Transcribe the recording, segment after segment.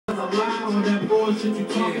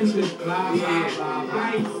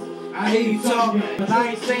I hear you talking, but I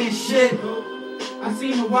ain't saying shit. I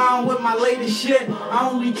seen around with my latest shit. I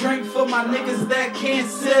only drink for my niggas that can't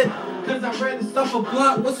sit. Cause I read the stuff a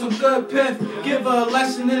blunt with some good piff. Give her a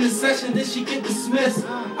lesson in the session, then she get dismissed.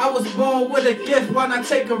 I was born with a gift, why not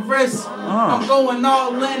take a risk? I'm going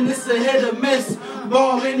all in, it's a hit or miss.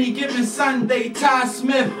 Ball any given Sunday, Ty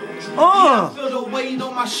Smith. Yeah, I feel the weight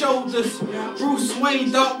on my shoulders. Bruce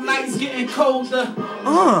Wayne, dark nights getting colder.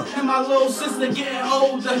 And my little sister getting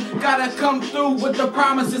older. Gotta come through with the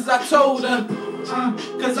promises I told her.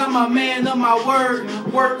 Cause I'm a man of my word.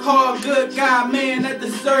 Work hard, good guy, man that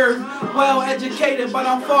deserve. Well educated, but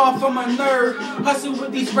I'm far from a nerd. Hustle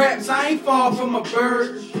with these raps, I ain't far from a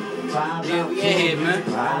bird. Yeah, we in here, man.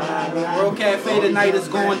 World Cafe tonight is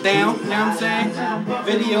going down, you know what I'm saying?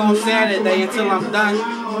 Video on Saturday until I'm done. You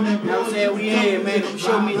know what I'm saying? We in here, man. Come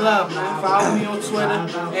show me love, man. Follow me on Twitter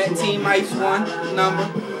at TeamIce1 number.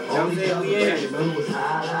 You know what I'm saying? We in here.